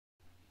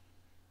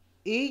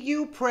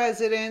EU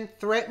president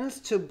threatens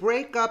to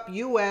break up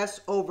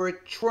US over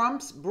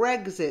Trump's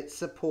Brexit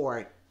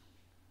support.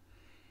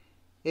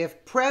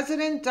 If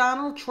President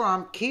Donald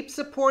Trump keeps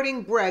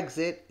supporting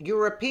Brexit,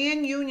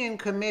 European Union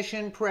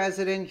Commission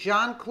President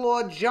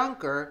Jean-Claude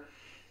Juncker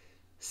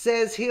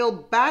says he'll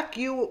back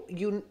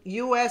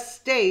US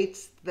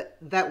states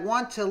that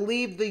want to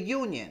leave the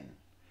Union.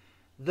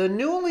 The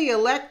newly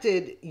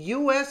elected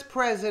US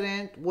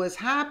president was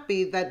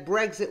happy that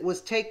Brexit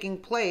was taking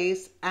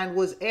place and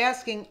was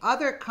asking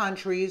other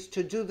countries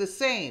to do the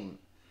same.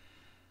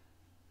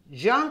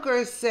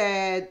 Juncker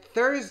said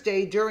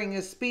Thursday during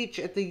a speech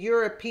at the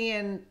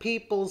European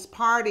People's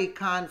Party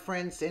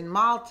conference in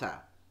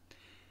Malta,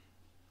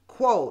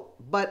 quote,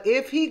 "But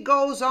if he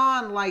goes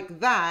on like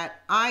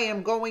that, I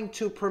am going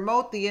to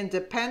promote the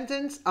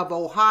independence of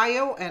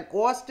Ohio and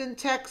Austin,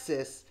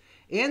 Texas,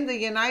 in the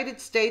United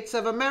States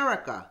of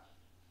America."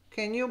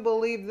 Can you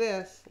believe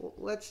this?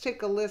 Let's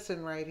take a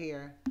listen right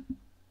here.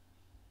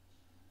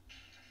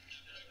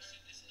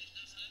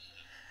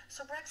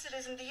 So Brexit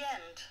isn't the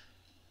end.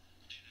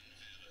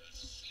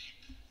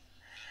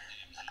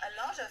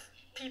 A lot of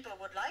people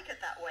would like it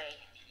that way.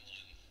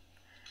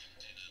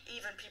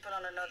 Even people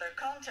on another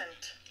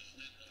continent,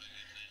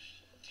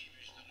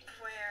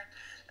 where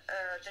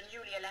the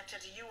newly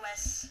elected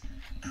US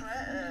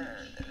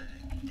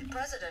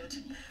president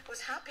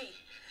was happy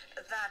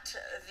that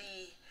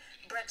the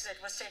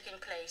Brexit was taking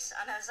place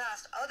and has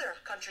asked other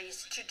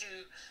countries to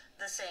do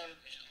the same.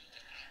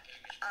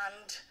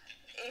 And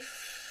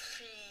if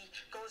he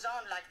goes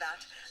on like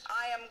that,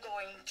 I am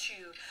going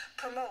to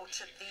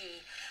promote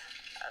the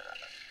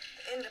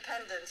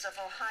independence of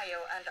Ohio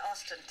and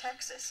Austin,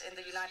 Texas, in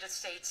the United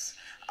States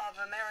of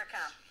America.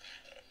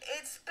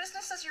 It's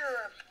business as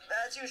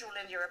usual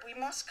in Europe. We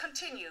must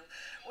continue.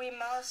 We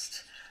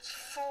must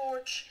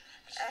forge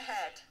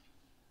ahead.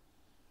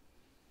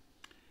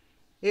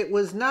 It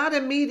was not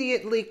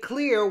immediately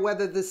clear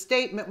whether the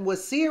statement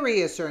was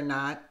serious or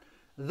not,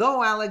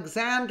 though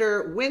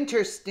Alexander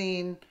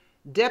Winterstein,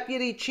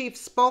 deputy chief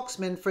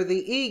spokesman for the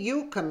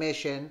EU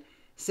Commission,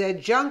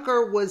 said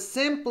Juncker was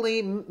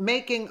simply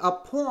making a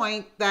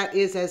point that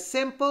is as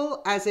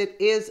simple as it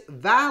is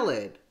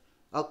valid,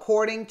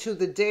 according to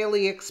the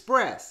Daily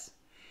Express.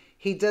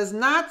 He does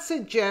not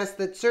suggest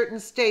that certain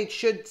states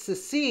should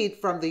secede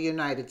from the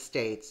United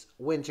States,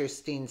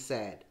 Winterstein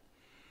said.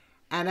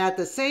 And at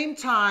the same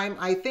time,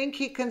 I think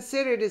he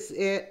considered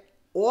it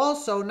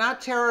also not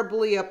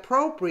terribly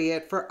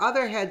appropriate for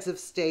other heads of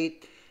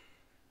states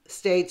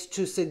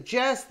to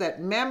suggest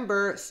that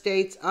member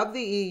states of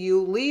the EU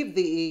leave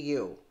the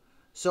EU.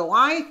 So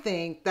I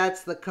think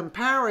that's the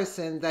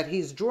comparison that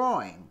he's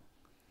drawing.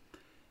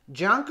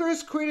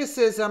 Juncker's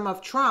criticism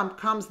of Trump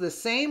comes the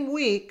same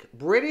week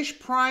British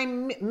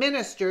Prime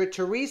Minister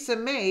Theresa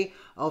May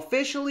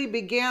officially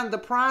began the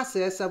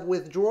process of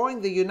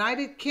withdrawing the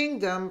United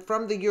Kingdom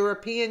from the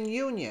European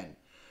Union.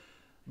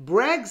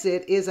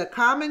 Brexit is a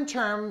common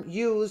term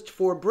used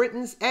for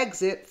Britain's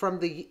exit from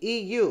the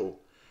EU.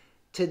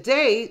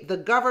 Today, the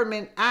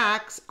government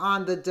acts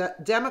on the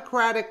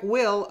democratic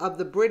will of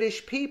the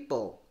British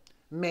people,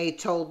 May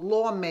told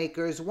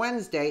lawmakers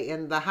Wednesday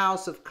in the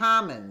House of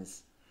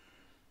Commons.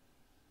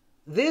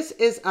 This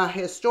is a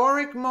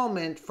historic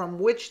moment from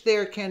which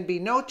there can be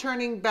no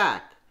turning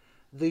back.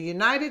 The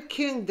United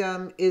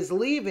Kingdom is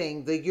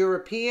leaving the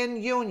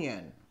European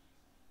Union.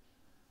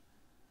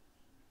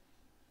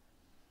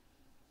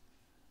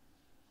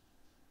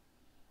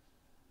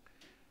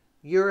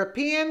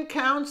 European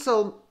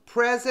Council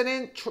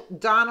President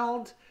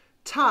Donald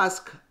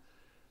Tusk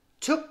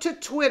took to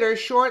Twitter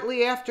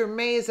shortly after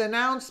May's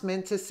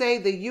announcement to say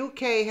the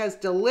UK has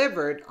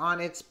delivered on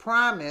its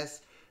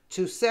promise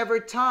to sever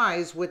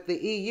ties with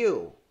the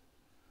EU.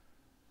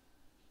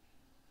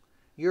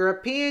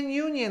 European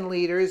Union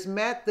leaders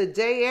met the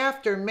day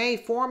after May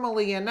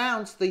formally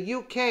announced the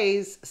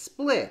UK's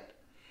split.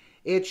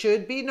 It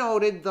should be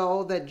noted,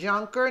 though, that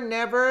Juncker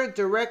never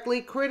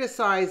directly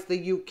criticized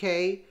the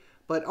UK,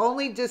 but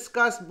only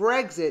discussed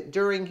Brexit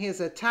during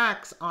his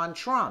attacks on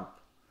Trump.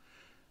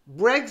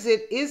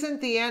 Brexit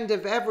isn't the end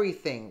of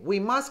everything. We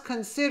must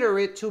consider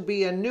it to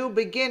be a new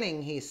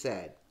beginning, he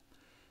said.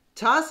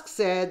 Tusk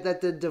said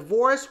that the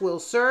divorce will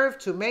serve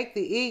to make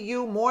the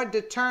EU more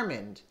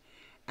determined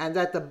and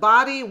that the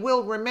body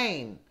will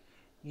remain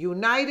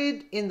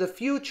united in the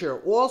future,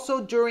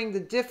 also during the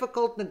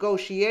difficult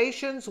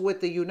negotiations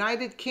with the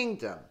United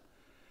Kingdom.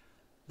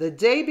 The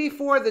day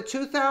before the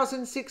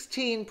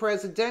 2016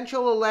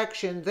 presidential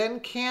election, then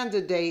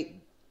candidate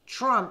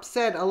Trump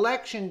said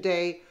Election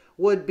Day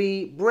would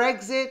be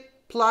Brexit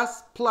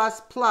plus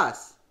plus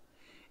plus.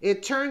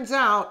 It turns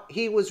out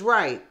he was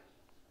right.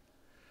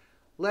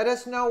 Let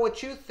us know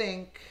what you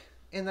think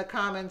in the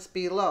comments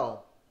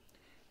below.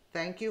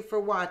 Thank you for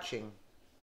watching.